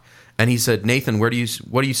 Bach, and he said, Nathan, what do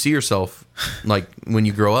you see yourself like when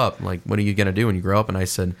you grow up? Like, what are you going to do when you grow up? And I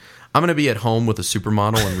said, I'm going to be at home with a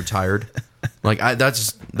supermodel and retired.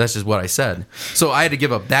 That's just what I said. So I had to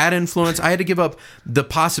give up that influence. I had to give up the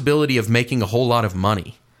possibility of making a whole lot of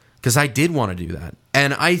money because I did want to do that.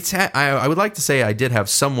 And I would like to say I did have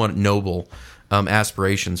somewhat noble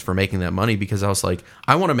aspirations for making that money, because I was like,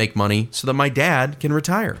 I want to make money so that my dad can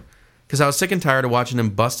retire, because I was sick and tired of watching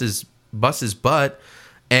him bust his butt,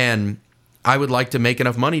 and I would like to make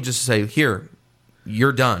enough money just to say, here,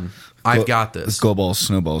 you're done. I've got this. With Go Balls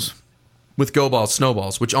Snowballs. With Go Balls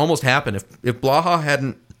Snowballs, which almost happened. If Blaha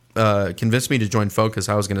hadn't convinced me to join Focus,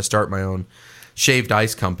 I was going to start my own shaved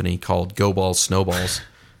ice company called Go Balls Snowballs,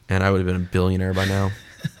 and I would have been a billionaire by now.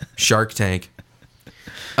 Shark Tank.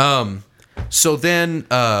 So then,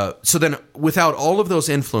 without all of those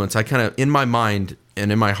influence, I kind of, in my mind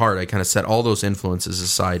and in my heart, I kind of set all those influences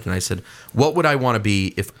aside, and I said, what would I want to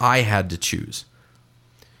be if I had to choose?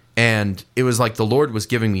 And it was like the Lord was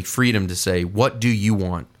giving me freedom to say, what do you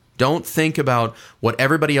want? Don't think about what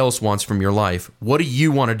everybody else wants from your life. What do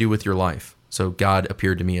you want to do with your life? So God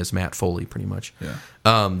appeared to me as Matt Foley, pretty much,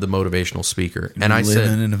 the motivational speaker. And I said,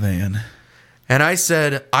 living in a van. And I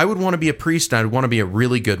said, I would want to be a priest, and I'd want to be a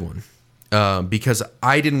really good one. Because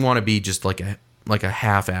I didn't want to be just like a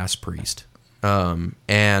half-ass priest. And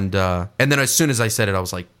then as soon as I said it, I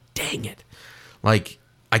was like, dang it. Like,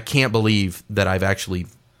 I can't believe that I've actually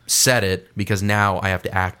said it, because now I have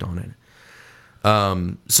to act on it.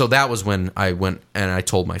 So that was when I went and I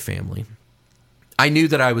told my family. I knew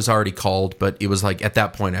that I was already called, but it was like at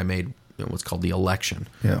that point I made what's called the election.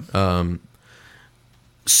 Yeah.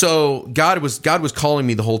 So God was calling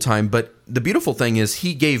me the whole time, but the beautiful thing is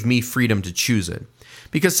he gave me freedom to choose it.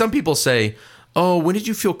 Because some people say, oh, when did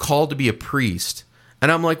you feel called to be a priest?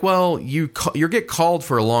 And I'm like, well, you get called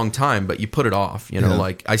for a long time, but you put it off.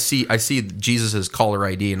 Like I see Jesus's caller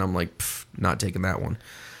ID, and I'm like, not taking that one.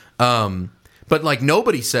 But like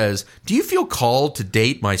nobody says, do you feel called to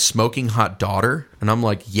date my smoking hot daughter? And I'm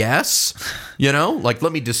like, yes. Like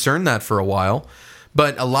let me discern that for a while.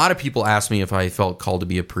 But a lot of people asked me if I felt called to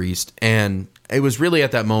be a priest, and it was really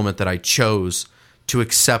at that moment that I chose to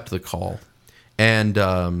accept the call, and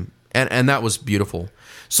that was beautiful.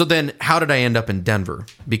 So then, how did I end up in Denver?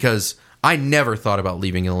 Because I never thought about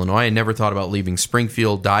leaving Illinois. I never thought about leaving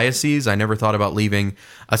Springfield Diocese. I never thought about leaving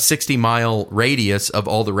a 60-mile radius of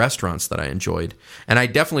all the restaurants that I enjoyed. And I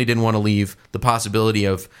definitely didn't want to leave the possibility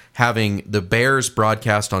of having the Bears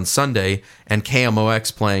broadcast on Sunday and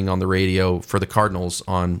KMOX playing on the radio for the Cardinals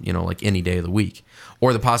on, like any day of the week.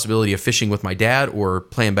 or the possibility of fishing with my dad, or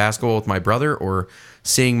playing basketball with my brother, or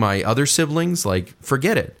seeing my other siblings. Like,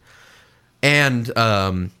 forget it. And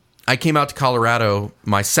I came out to Colorado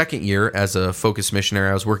my second year as a Focus missionary.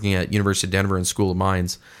 I was working at University of Denver and School of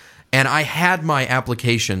Mines, and I had my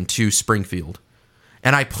application to Springfield,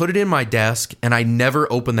 and I put it in my desk, and I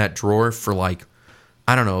never opened that drawer for like,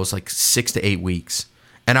 I don't know, it was like 6 to 8 weeks.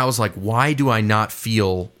 And I was like, why do I not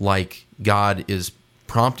feel like God is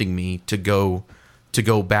prompting me to go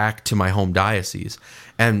back to my home diocese?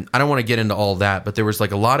 And I don't want to get into all that, but there was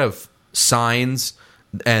like a lot of signs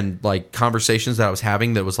and like conversations that I was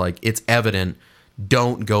having that was like, it's evident,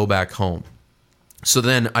 don't go back home. So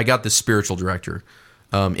then I got this spiritual director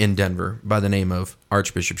in Denver by the name of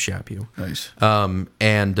Archbishop Chaput. Nice.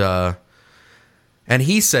 And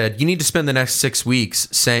he said, you need to spend the next 6 weeks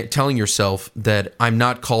telling yourself that I'm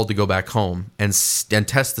not called to go back home, and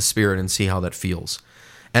test the Spirit and see how that feels.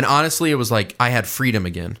 And honestly, it was like I had freedom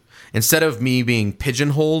again. Instead of me being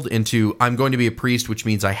pigeonholed into I'm going to be a priest, which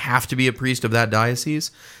means I have to be a priest of that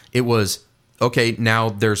diocese, it was, okay, now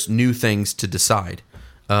there's new things to decide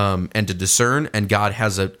and to discern, and God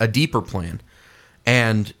has a deeper plan.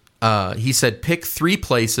 And he said, pick 3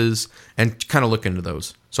 places and kind of look into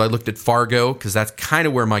those. So I looked at Fargo, because that's kind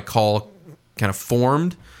of where my call kind of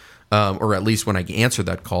formed, or at least when I answered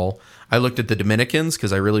that call. I looked at the Dominicans,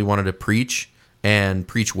 because I really wanted to preach and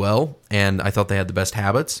preach well, and I thought they had the best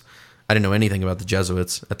habits. I didn't know anything about the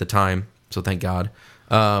Jesuits at the time, so thank God.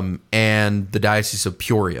 And the Diocese of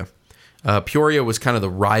Peoria. Peoria was kind of the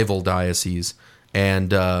rival diocese,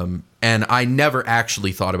 and I never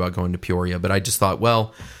actually thought about going to Peoria, but I just thought,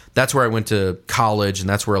 well, that's where I went to college, and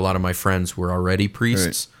that's where a lot of my friends were already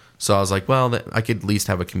priests. Right. So I was like, well, I could at least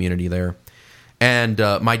have a community there. And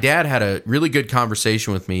my dad had a really good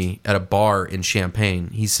conversation with me at a bar in Champaign.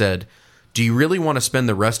 He said, do you really want to spend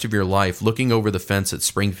the rest of your life looking over the fence at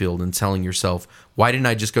Springfield and telling yourself, why didn't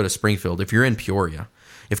I just go to Springfield if you're in Peoria?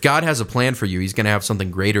 If God has a plan for you, he's going to have something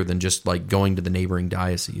greater than just like going to the neighboring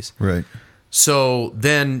diocese. Right. So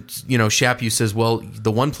then, Chaput says, well,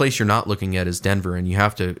 the one place you're not looking at is Denver, and you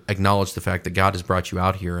have to acknowledge the fact that God has brought you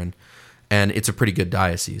out here, and it's a pretty good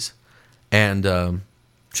diocese. And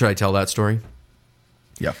should I tell that story?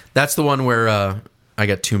 Yeah. That's the one where I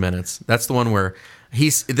got 2 minutes. That's the one where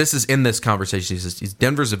this is in this conversation. He says,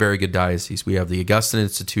 Denver's a very good diocese. We have the Augustine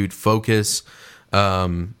Institute, Focus,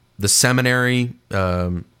 the seminary,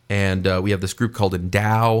 and we have this group called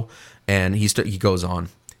Endow, and he goes on.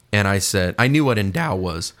 And I said, I knew what Endow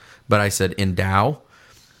was, but I said, Endow?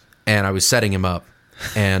 And I was setting him up.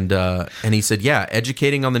 And he said, yeah,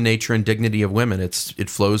 educating on the nature and dignity of women. It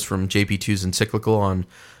flows from JP2's encyclical on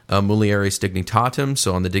Mulieris Dignitatem,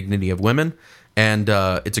 so on the dignity of women. And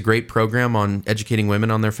it's a great program on educating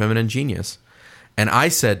women on their feminine genius. And I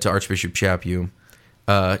said to Archbishop Chaput,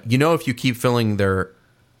 if you keep filling their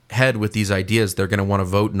head with these ideas, they're going to want to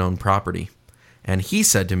vote and own property. And he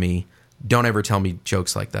said to me, don't ever tell me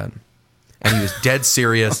jokes like that. And he was dead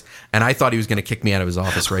serious, and I thought he was going to kick me out of his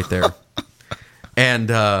office right there. And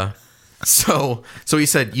so he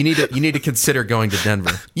said, you need to consider going to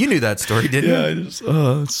Denver. You knew that story, didn't you?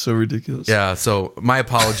 Yeah, it's so ridiculous. Yeah, so my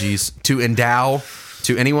apologies to Endow,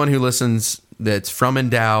 to anyone who listens that's from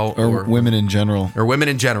Endow. Or women in general. Or women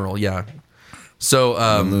in general, yeah. So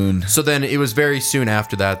so then it was very soon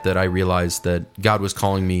after that I realized that God was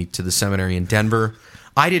calling me to the seminary in Denver.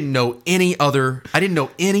 I didn't know any other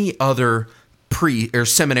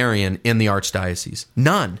seminarian in the Archdiocese.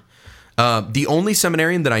 None. The only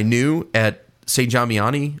seminarian that I knew at St. John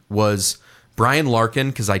Vianney was Brian Larkin,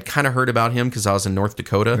 because I'd kind of heard about him because I was in North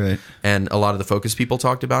Dakota, right, and a lot of the Focus people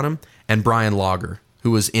talked about him, and Brian Lager,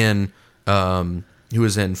 who was in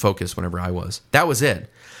Focus whenever I was. That was it.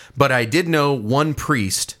 But I did know one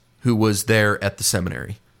priest who was there at the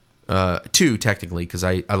seminary. 2, technically, because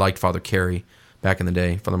I liked Father Carey back in the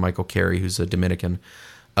day, Father Michael Carey, who's a Dominican.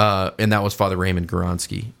 And that was Father Raymond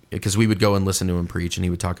Goransky, because we would go and listen to him preach, and he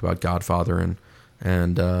would talk about Godfather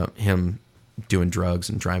and him doing drugs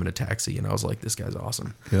and driving a taxi. And I was like, this guy's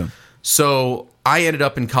awesome. Yeah. So I ended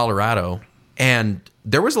up in Colorado, and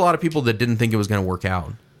there was a lot of people that didn't think it was going to work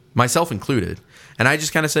out, myself included. And I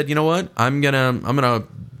just kind of said, you know what? I'm gonna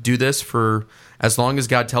do this for as long as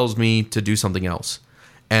God tells me to do something else.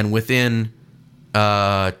 And within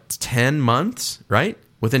 10 months, right?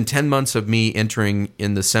 Within 10 months of me entering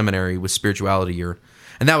in the seminary with spirituality year,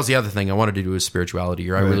 and that was the other thing I wanted to do was spirituality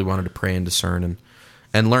year. I really wanted to pray and discern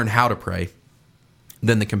and learn how to pray.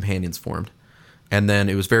 Then the companions formed. And then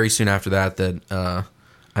it was very soon after that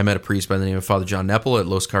I met a priest by the name of Father John Nepple at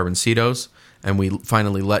Los Carboncitos, and we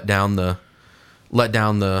finally let down the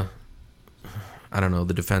I don't know,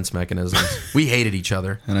 the defense mechanisms. We hated each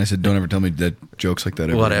other. And I said, don't ever tell me that jokes like that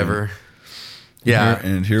ever Whatever. Again. Yeah.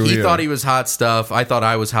 And here we are. He thought he was hot stuff. I thought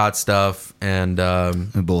I was hot stuff. And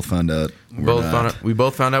we both found out. We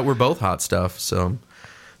both found out we're both hot stuff. So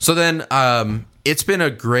then it's been a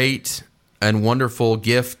great and wonderful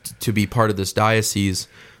gift to be part of this diocese.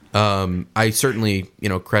 I certainly,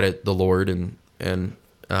 credit the Lord and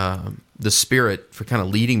the Spirit for kind of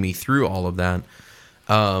leading me through all of that.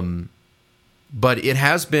 But it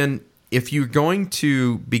has been, if you're going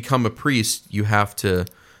to become a priest, you have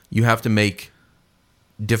to make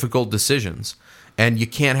difficult decisions, and you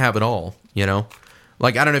can't have it all,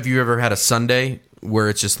 Like, I don't know if you ever had a Sunday where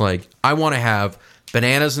it's just like, I want to have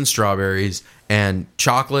bananas and strawberries and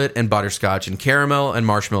chocolate and butterscotch and caramel and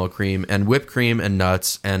marshmallow cream and whipped cream and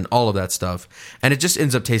nuts and all of that stuff. And it just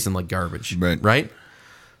ends up tasting like garbage. Right?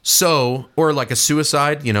 So, or like a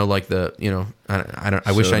suicide, like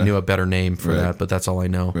I wish I knew a better name for that, but that's all I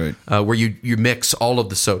know. Right. Where you mix all of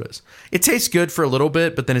the sodas. It tastes good for a little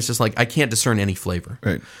bit, but then it's just like, I can't discern any flavor.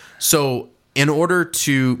 Right. So in order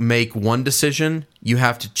to make one decision, you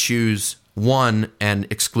have to choose one and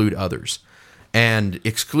exclude others. And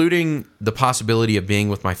excluding the possibility of being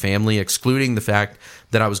with my family, excluding the fact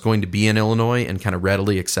that I was going to be in Illinois and kind of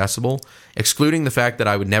readily accessible, excluding the fact that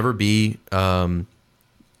I would never be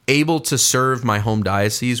able to serve my home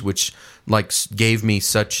diocese, which gave me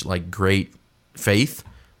such great faith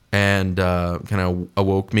and kind of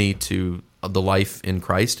awoke me to the life in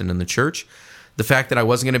Christ and in the church. The fact that I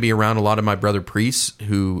wasn't going to be around a lot of my brother priests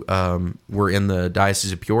who were in the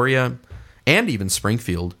Diocese of Peoria and even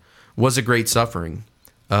Springfield was a great suffering.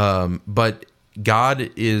 But God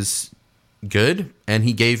is good, and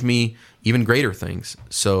he gave me even greater things.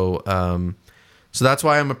 So that's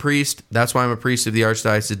why I'm a priest. That's why I'm a priest of the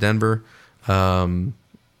Archdiocese of Denver.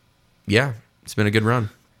 Yeah, it's been a good run.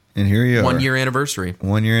 And here you are. 1 year anniversary.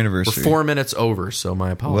 1 year anniversary. We're 4 minutes over, so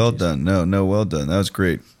my apologies. Well done. No, well done. That was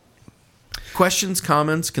great. Questions,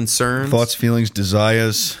 comments, concerns? Thoughts, feelings,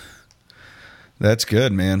 desires. That's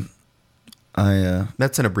good, man.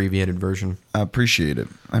 That's an abbreviated version. I appreciate it.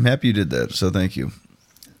 I'm happy you did that, so thank you.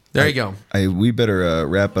 There you go. We better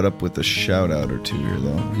wrap it up with a shout-out or two here,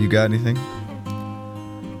 though. You got anything?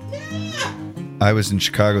 I was in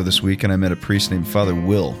Chicago this week, and I met a priest named Father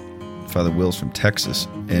Will. Father Will's from Texas,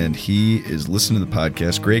 and he is listening to the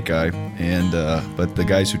podcast. Great guy. And but the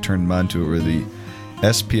guys who turned him on to it were the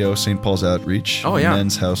SPO, St. Paul's Outreach,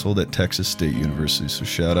 Men's Household at Texas State University. So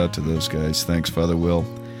shout out to those guys. Thanks, Father Will.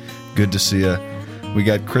 Good to see you. We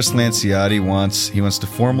got Chris Lanciati wants to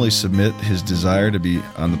formally submit his desire to be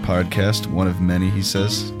on the podcast, one of many, he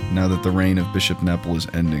says, now that the reign of Bishop Nepple is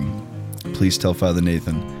ending. Please tell Father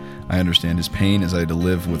Nathan I understand his pain as I had to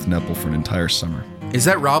live with Nepple for an entire summer. Is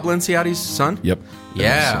that Rob Lanciati's son? Yep.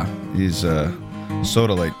 Yeah. He's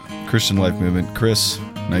Sodalite, Christian Life Movement. Chris,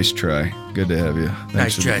 nice try. Good to have you.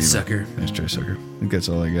 Nice try, sucker. Nice try, sucker. I think that's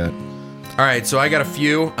all I got. All right, so I got a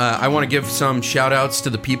few. I want to give some shout-outs to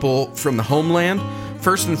the people from the homeland.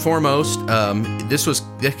 First and foremost, this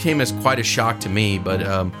came as quite a shock to me,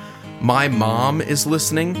 but my mom is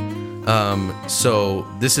listening. So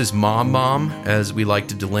this is Mom, as we like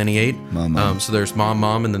to delineate. Mom. So there's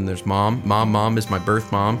Mom, and then there's Mom. Mom is my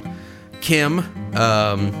birth mom. Kim,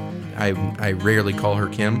 I rarely call her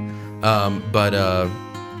Kim, but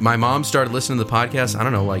my mom started listening to the podcast, I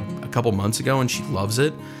don't know, a couple months ago, and she loves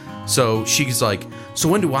it. So she's like, so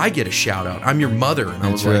when do I get a shout out? I'm your mother. And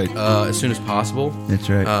I was like, as soon as possible. That's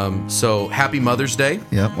right. So happy Mother's Day.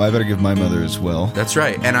 Yeah, well, I better give my mother as well. That's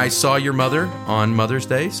right. And I saw your mother on Mother's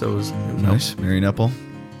Day, so it was nice. Mary Nepple.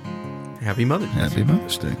 Happy Mother's Day. Happy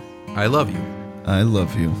Mother's Day. I love you. I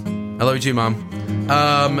love you. I love you too,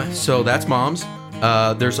 Mom. So that's Mom's.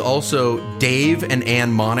 There's also Dave and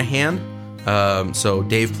Ann Monahan. So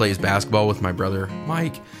Dave plays basketball with my brother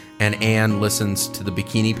Mike, and Ann listens to the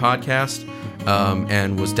Bikini podcast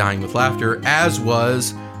and was dying with laughter, as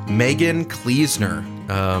was Megan Kleesner.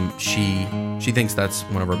 She thinks that's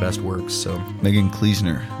one of our best works. So Megan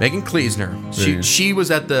Kleesner. She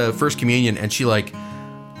was at the First Communion, and she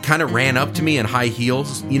kind of ran up to me in high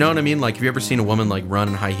heels. You know what I mean? Have you ever seen a woman run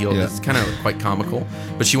in high heels? Yeah. It's kind of quite comical.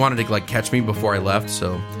 But she wanted to catch me before I left.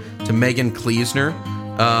 So to Megan Kleesner.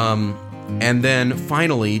 And then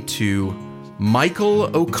finally to Michael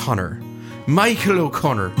O'Connor.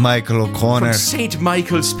 From St.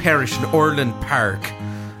 Michael's Parish in Orland Park.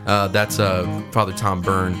 That's Father Tom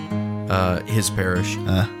Byrne, his parish.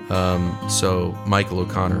 So Michael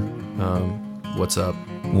O'Connor, what's up?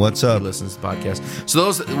 What's up? He listens to the podcast. So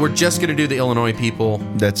those, we're just going to do the Illinois people.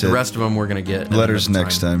 That's it. The rest of them we're going to get letters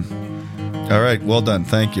next time. All right. Well done.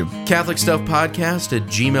 Thank you.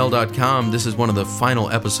 CatholicStuffPodcast@gmail.com. This is one of the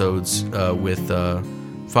final episodes with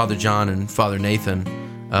Father John and Father Nathan,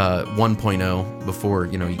 1.0, before,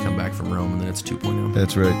 you come back from Rome, and then it's 2.0.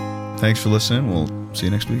 That's right. Thanks for listening. We'll see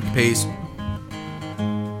you next week. Peace.